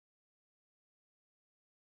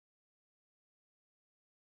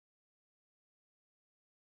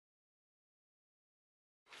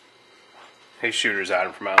Hey shooters,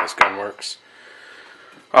 Adam from Atlas Gunworks.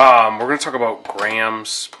 We're going to talk about Graham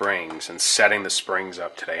springs and setting the springs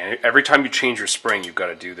up today. And every time you change your spring, you've got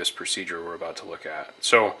to do this procedure we're about to look at.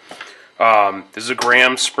 So this is a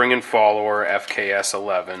Graham spring and follower FKS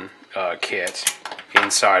 11 kit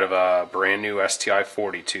inside of a brand new STI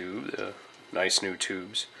 40 tube. Nice new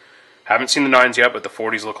tubes. Haven't seen the 9s yet, but the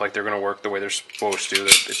 40s look like they're going to work the way they're supposed to.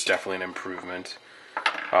 It's definitely an improvement.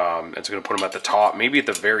 It's going to put them at the top, maybe at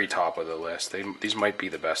the very top of the list. These might be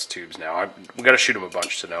the best tubes now. We got to shoot them a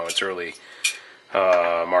bunch to know. It's early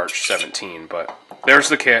March 17, but there's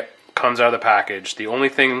the kit. Comes out of the package. The only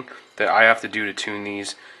thing that I have to do to tune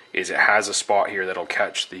these is it has a spot here that'll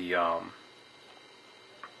catch the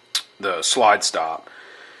slide stop.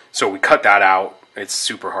 So we cut that out. It's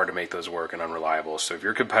super hard to make those work and unreliable. So if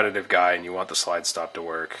you're a competitive guy and you want the slide stop to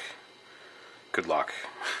work, good luck.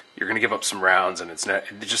 You're going to give up some rounds, and I've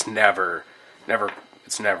never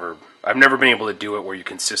been able to do it where you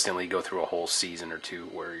consistently go through a whole season or two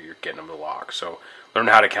where you're getting them to lock. So learn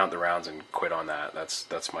how to count the rounds and quit on that.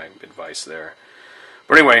 That's my advice there.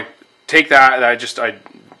 But anyway, take that. I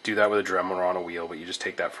do that with a Dremel on a wheel, but you just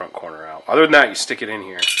take that front corner out. Other than that, you stick it in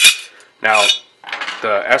here. Now,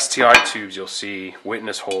 the STI tubes, you'll see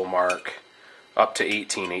witness hole mark up to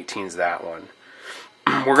 18. 18's that one.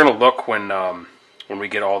 We're going to look when we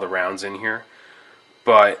get all the rounds in here,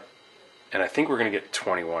 and I think we're going to get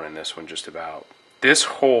 21 in this one just about. This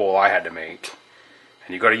hole I had to make,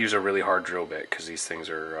 and you got to use a really hard drill bit because these things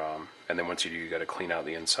are, and then once you do, you got to clean out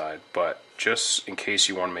the inside. But just in case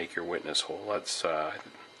you want to make your witness hole, that's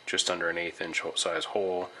just under an 1/8 inch size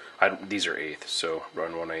hole. These are 1/8, so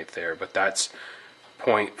run 1/8 there, but that's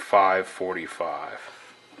 0.545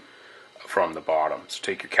 from the bottom. So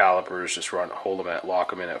take your calipers, just hold them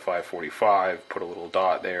lock them in at 545, put a little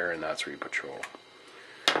dot there, and that's where you put your hole.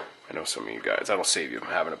 I know some of you guys, that'll save you from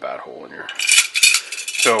having a bad hole in your.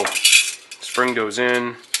 So spring goes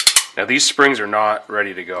in. Now these springs are not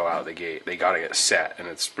ready to go out of the gate. They got to get set, and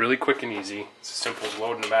it's really quick and easy. It's as simple as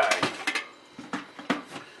loading a mag.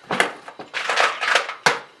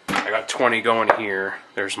 I got 20 going here.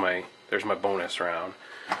 There's my bonus round.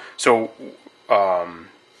 So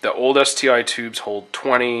the old STI tubes hold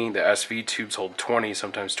 20, the SV tubes hold 20,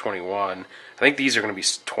 sometimes 21. I think these are going to be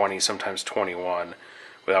 20, sometimes 21,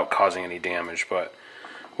 without causing any damage. But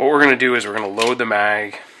what we're going to do is we're going to load the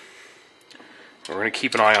mag. We're going to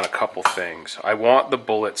keep an eye on a couple things. I want the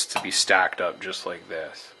bullets to be stacked up just like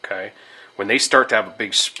this, okay? When they start to have a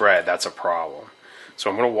big spread, that's a problem. So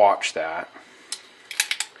I'm going to watch that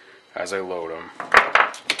as I load them.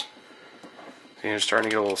 You're starting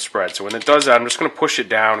to get a little spread. So when it does that, I'm just going to push it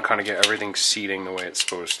down, kind of get everything seating the way it's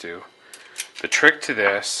supposed to. The trick to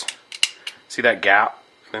this, see that gap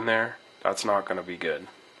in there? That's not going to be good.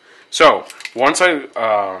 So once and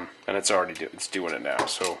it's doing it now.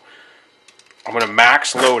 So I'm going to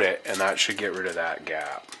max load it, and that should get rid of that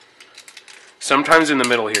gap. Sometimes in the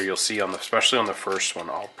middle here, you'll see especially on the first one,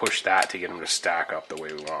 I'll push that to get them to stack up the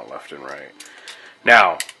way we want, left and right.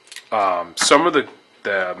 Now, some of the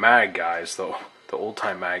mag guys, though. The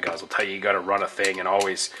old-time mag guys will tell you got to run a thing and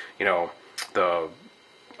always, I don't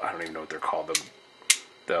even know what they're called,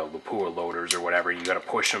 the Lapua loaders or whatever. You got to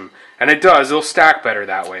push them, and it does. It'll stack better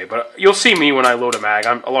that way. But you'll see me when I load a mag.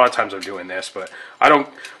 A lot of times I'm doing this, but I don't.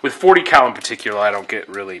 With 40 cal in particular, I don't get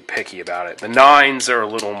really picky about it. The 9s are a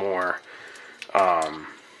little more.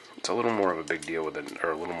 It's a little more of a big deal with it,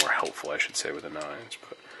 or a little more helpful, I should say, with the 9s.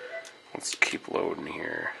 But let's keep loading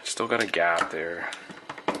here. Still got a gap there.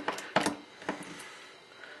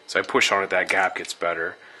 So I push on it, that gap gets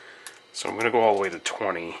better. So I'm going to go all the way to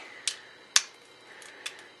 20.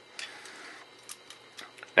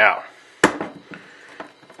 Now,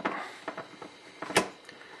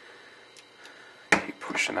 keep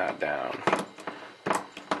pushing that down.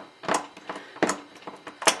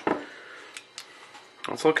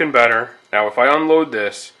 It's looking better. Now if I unload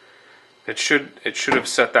this, it should have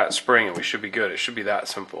set that spring and we should be good. It should be that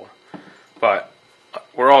simple. But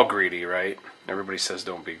we're all greedy, right? Everybody says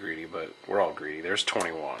don't be greedy, but we're all greedy. There's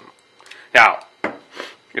 21. Now,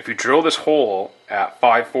 if you drill this hole at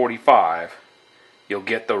 545, you'll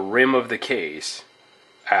get the rim of the case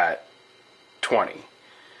at 20.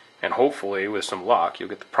 And hopefully, with some luck, you'll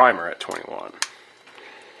get the primer at 21.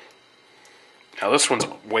 Now this one's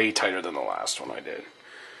way tighter than the last one I did.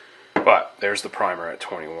 But there's the primer at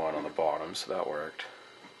 21 on the bottom, so that worked.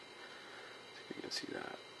 You can see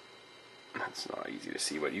that. That's not easy to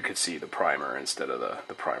see, but you could see the primer instead of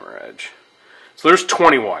the primer edge. So there's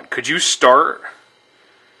 21. Could you start?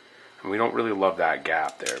 And we don't really love that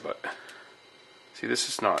gap there, but see, this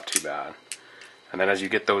is not too bad. And then as you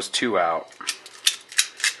get those two out,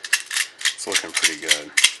 It's looking pretty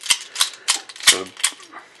good.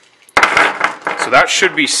 So that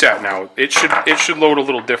should be set now. It should load a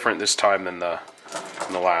little different this time than the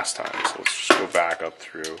last time. So let's just go back up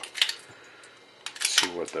through. See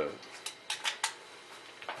what the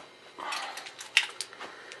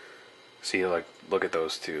like. Look at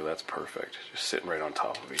those two. That's perfect. Just sitting right on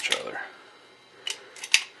top of each other.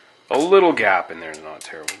 A little gap in there is not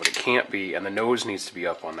terrible, but it can't be. And the nose needs to be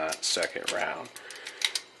up on that second round.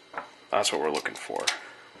 That's what we're looking for.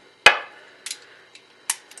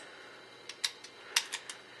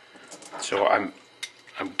 So I'm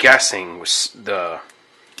guessing with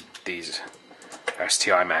these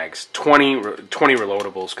STI mags, 20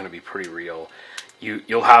 reloadable is going to be pretty real.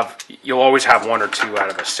 You'll always have one or two out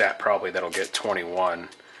of a set probably that'll get 21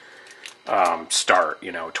 start,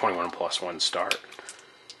 21 plus 1 start.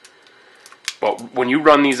 But when you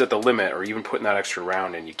run these at the limit, or even putting that extra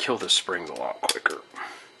round in, you kill the springs a lot quicker.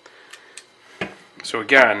 So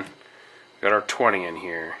again, we got our 20 in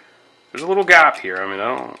here. There's a little gap here. I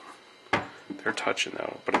mean, they're touching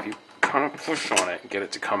though, but if you kind of push on it and get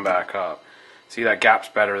it to come back up, see that gap's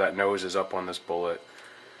better, that nose is up on this bullet.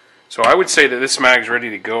 So I would say that this mag's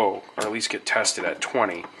ready to go, or at least get tested at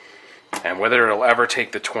 20. And whether it'll ever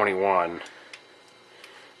take the 21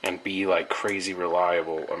 and be like crazy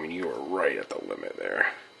reliable, I mean, you are right at the limit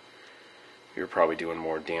there. You're probably doing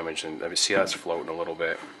more damage than, I mean, see how it's floating a little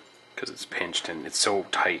bit because it's pinched and it's so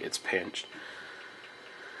tight it's pinched.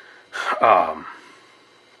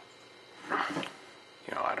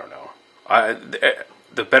 I don't know.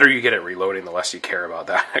 The better you get at reloading, the less you care about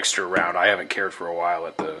that extra round. I haven't cared for a while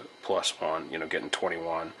at the +1, getting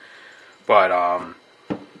 21. But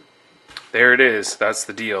there it is. That's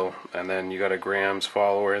the deal. And then you got a Grams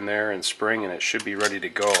follower in there and spring, and it should be ready to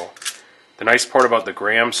go. The nice part about the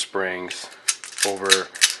Grams springs over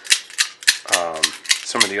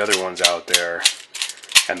some of the other ones out there,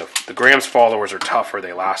 and the Grams followers are tougher.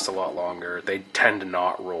 They last a lot longer. They tend to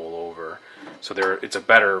not roll over. So it's a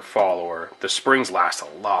better follower. The springs last a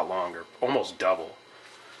lot longer, almost double.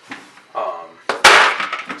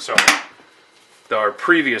 So our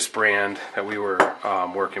previous brand that we were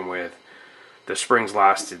working with, the springs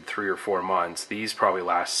lasted 3 or 4 months. These probably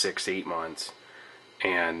last 6, 8 months,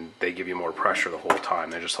 and they give you more pressure the whole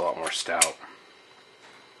time. They're just a lot more stout,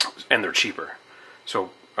 and they're cheaper.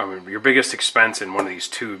 So I mean, your biggest expense in one of these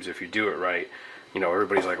tubes, if you do it right,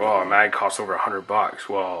 everybody's like, "Oh, a mag costs over $100."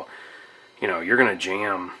 Well, you're gonna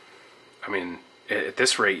jam. I mean, at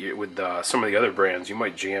this rate, with some of the other brands, you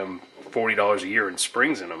might jam $40 a year in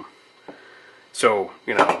springs in them. So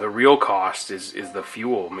the real cost is the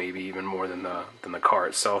fuel, maybe even more than the car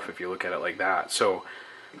itself, if you look at it like that. So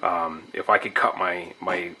if I could cut my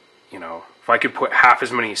if I could put half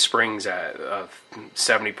as many springs at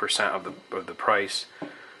 70% of the price,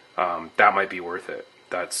 that might be worth it.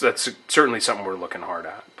 That's certainly something we're looking hard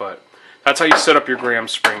at. But that's how you set up your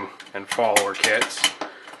Grams spring and follower kits.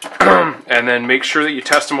 And then make sure that you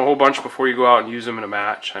test them a whole bunch before you go out and use them in a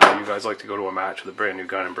match. I know you guys like to go to a match with a brand new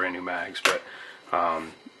gun and brand new mags, but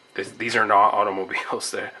these are not automobiles.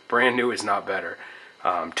 The brand new is not better.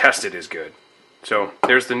 Tested is good. So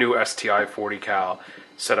there's the new STI 40 cal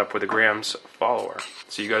set up with a Grams follower.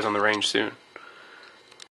 See you guys on the range soon.